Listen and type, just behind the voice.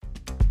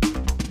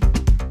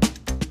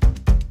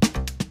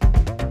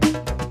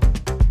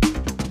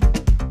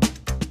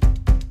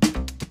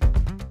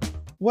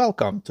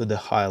Welcome to the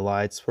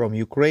Highlights from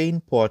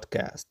Ukraine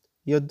podcast,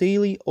 your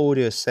daily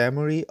audio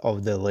summary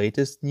of the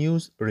latest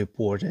news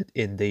reported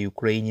in the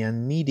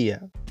Ukrainian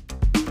media.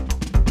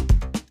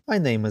 My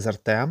name is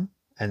Artem,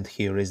 and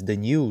here is the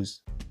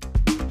news.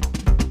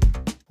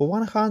 For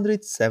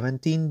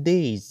 117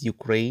 days,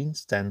 Ukraine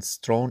stands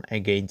strong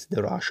against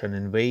the Russian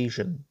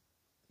invasion.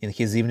 In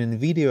his evening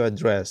video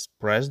address,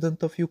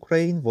 President of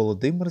Ukraine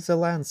Volodymyr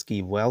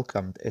Zelensky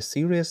welcomed a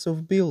series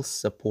of bills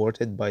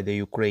supported by the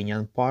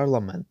Ukrainian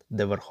parliament,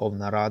 the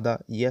Verkhovna Rada,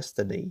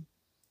 yesterday.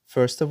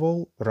 First of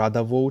all,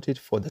 Rada voted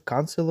for the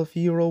Council of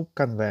Europe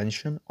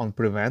Convention on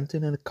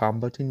preventing and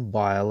combating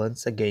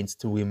violence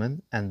against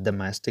women and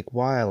domestic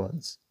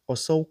violence, or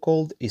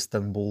so-called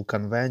Istanbul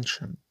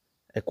Convention.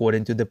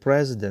 According to the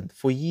president,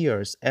 for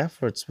years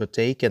efforts were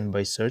taken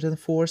by certain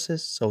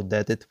forces so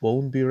that it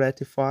won't be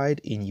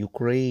ratified in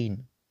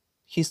Ukraine.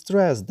 He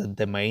stressed that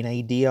the main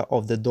idea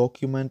of the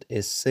document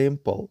is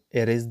simple.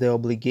 It is the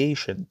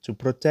obligation to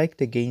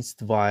protect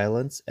against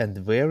violence and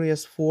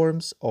various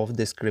forms of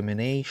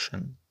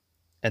discrimination.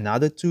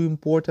 Another two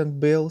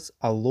important bills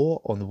are law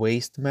on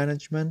waste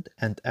management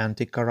and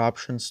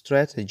anti-corruption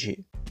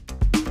strategy.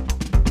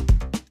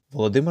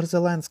 Volodymyr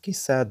Zelensky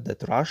said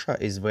that Russia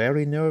is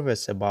very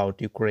nervous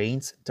about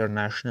Ukraine's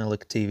international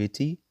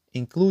activity,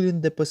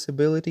 including the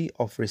possibility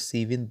of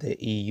receiving the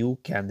EU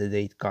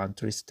candidate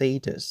country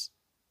status.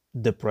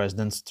 The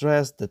president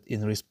stressed that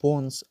in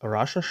response,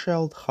 Russia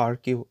shelled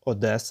Kharkiv,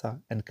 Odessa,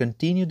 and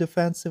continued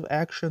offensive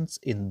actions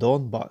in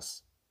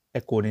Donbas.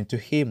 According to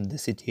him, the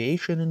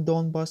situation in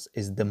Donbas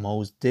is the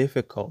most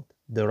difficult,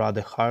 the rather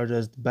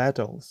hardest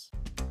battles.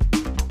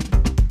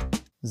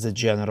 The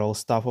General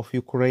Staff of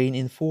Ukraine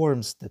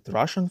informs that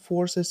Russian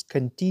forces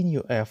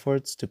continue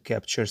efforts to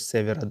capture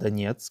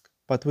Severodonetsk,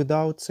 but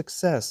without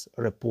success,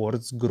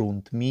 reports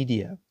Grunt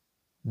media.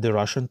 The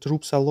Russian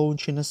troops are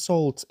launching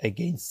assaults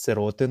against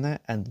Sirotine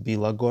and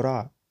Bila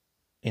Gora.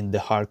 In the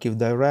Kharkiv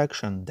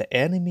direction, the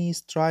enemy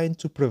is trying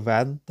to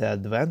prevent the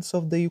advance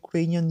of the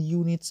Ukrainian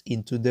units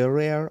into the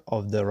rear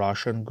of the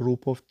Russian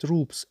group of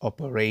troops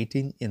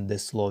operating in the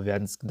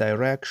Sloviansk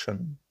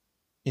direction.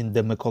 In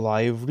the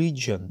Mykolaiv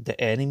region, the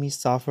enemy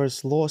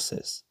suffers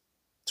losses.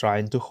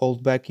 Trying to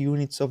hold back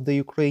units of the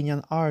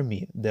Ukrainian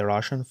army, the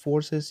Russian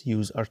forces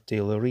use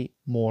artillery,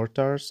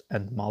 mortars,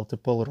 and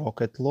multiple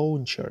rocket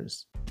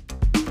launchers.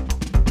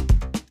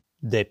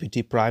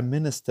 Deputy Prime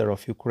Minister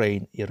of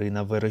Ukraine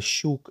Irina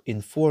Vereshchuk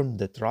informed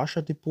that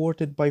Russia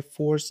deported by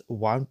force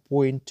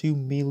 1.2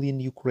 million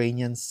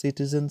Ukrainian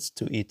citizens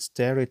to its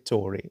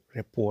territory,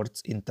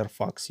 reports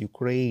Interfax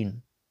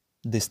Ukraine.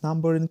 This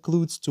number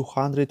includes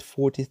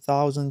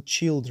 240,000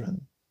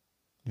 children.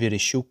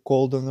 Vereshchuk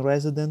called on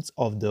residents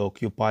of the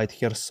occupied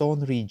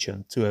Kherson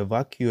region to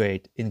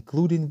evacuate,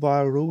 including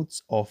via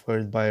routes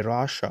offered by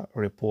Russia,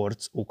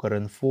 reports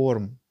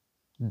Ukrinform.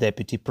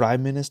 Deputy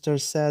Prime Minister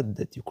said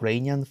that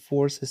Ukrainian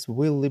forces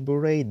will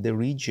liberate the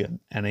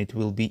region and it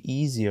will be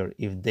easier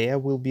if there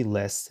will be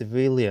less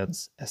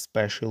civilians,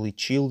 especially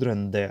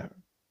children there.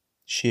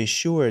 She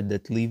assured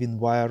that living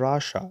via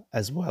Russia,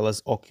 as well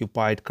as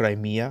occupied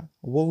Crimea,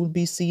 won't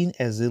be seen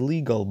as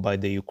illegal by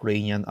the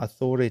Ukrainian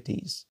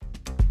authorities.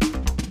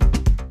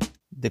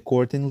 The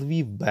court in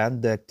Lviv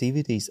banned the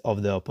activities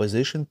of the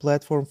opposition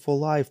Platform for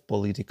Life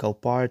political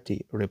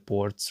party,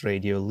 reports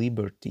Radio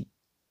Liberty.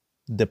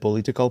 The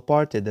political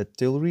party that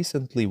till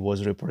recently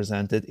was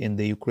represented in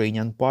the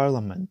Ukrainian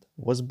parliament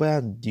was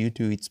banned due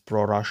to its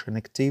pro-Russian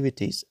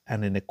activities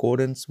and in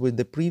accordance with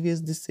the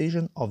previous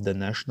decision of the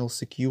National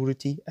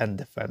Security and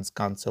Defense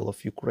Council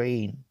of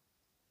Ukraine.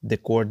 The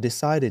court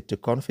decided to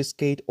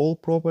confiscate all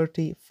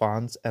property,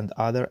 funds, and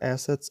other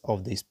assets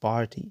of this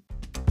party.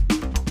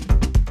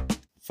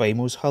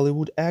 Famous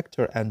Hollywood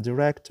actor and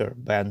director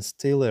Ben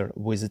Stiller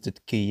visited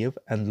Kiev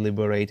and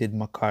liberated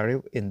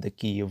Makariv in the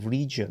Kiev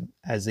region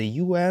as a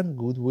UN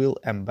Goodwill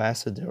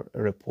Ambassador,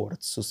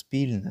 reports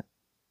Suspilne.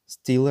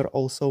 Stiller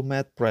also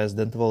met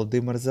President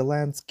Volodymyr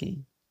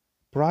Zelensky.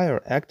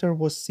 Prior, actor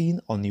was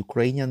seen on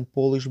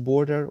Ukrainian-Polish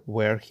border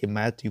where he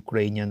met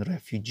Ukrainian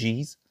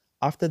refugees.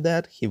 After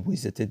that, he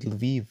visited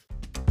Lviv.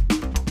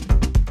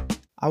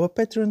 Our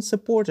Patreon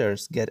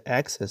supporters get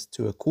access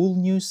to a cool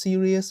new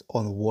series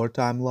on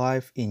wartime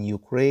life in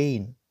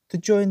Ukraine. To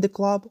join the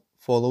club,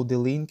 follow the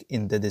link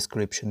in the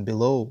description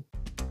below.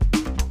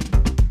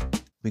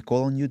 We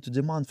call on you to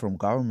demand from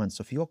governments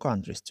of your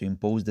countries to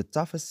impose the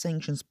toughest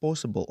sanctions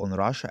possible on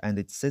Russia and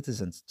its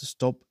citizens to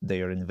stop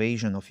their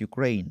invasion of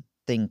Ukraine.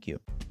 Thank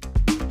you.